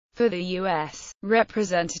For the U.S.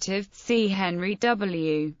 Representative, see Henry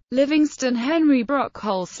W. Livingston. Henry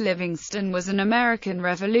Brockholst Livingston was an American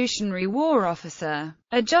Revolutionary War officer,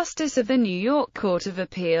 a justice of the New York Court of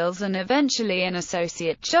Appeals and eventually an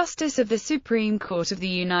associate justice of the Supreme Court of the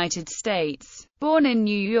United States. Born in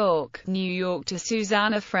New York, to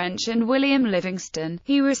Susanna French and William Livingston,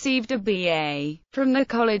 he received a B.A. from the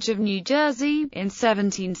College of New Jersey in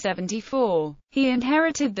 1774. He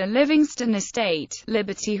inherited the Livingston estate,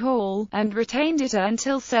 Liberty Hall, and retained it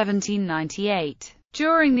until 1798.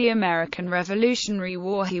 During the American Revolutionary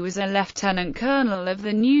War he was a lieutenant colonel of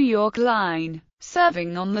the New York Line,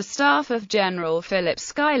 serving on the staff of General Philip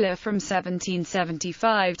Schuyler from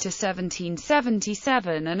 1775 to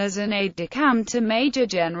 1777 and as an aide-de-camp to Major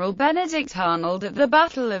General Benedict Arnold at the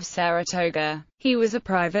Battle of Saratoga. He was a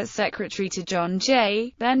private secretary to John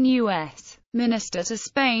Jay, then U.S. Minister to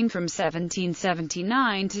Spain from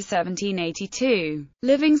 1779 to 1782.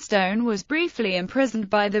 Livingstone was briefly imprisoned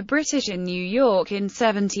by the British in New York in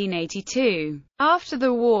 1782. After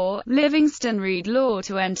the war, Livingston read law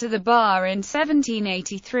to enter the bar in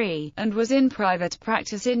 1783, and was in private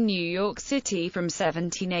practice in New York City from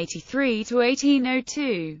 1783 to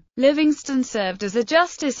 1802. Livingston served as a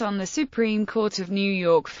justice on the Supreme Court of New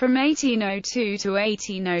York from 1802 to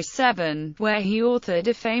 1807, where he authored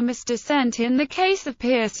a famous dissent in the case of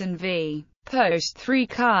Pearson v. Post 3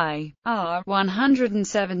 Chi. R.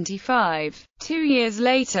 175. 2 years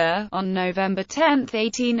later, on November 10,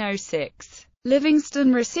 1806,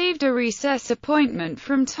 Livingston received a recess appointment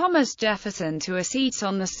from Thomas Jefferson to a seat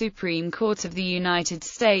on the Supreme Court of the United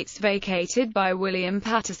States vacated by William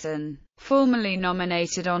Paterson. Formally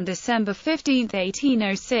nominated on December 15,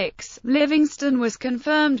 1806, Livingston was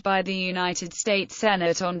confirmed by the United States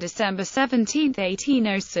Senate on December 17,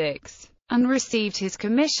 1806. And received his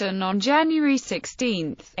commission on January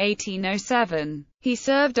 16, 1807. He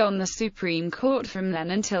served on the Supreme Court from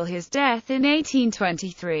then until his death in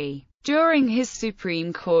 1823. During his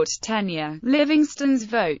Supreme Court tenure, Livingston's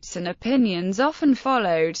votes and opinions often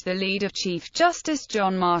followed the lead of Chief Justice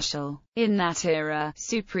John Marshall. In that era,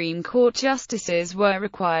 Supreme Court justices were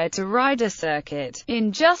required to ride a circuit.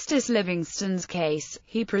 In Justice Livingston's case,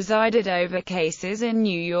 he presided over cases in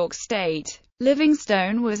New York State.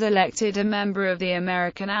 Livingstone was elected a member of the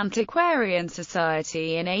American Antiquarian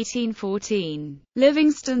Society in 1814.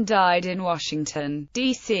 Livingston died in Washington,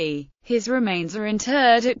 D.C. His remains are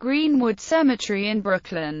interred at Greenwood Cemetery in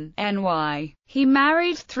Brooklyn, NY. He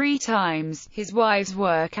married 3 times. His wives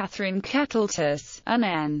were Catherine Kettletus, Anne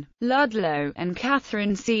N. Ludlow, and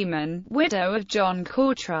Catherine Seaman, widow of John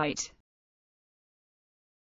Cartwright.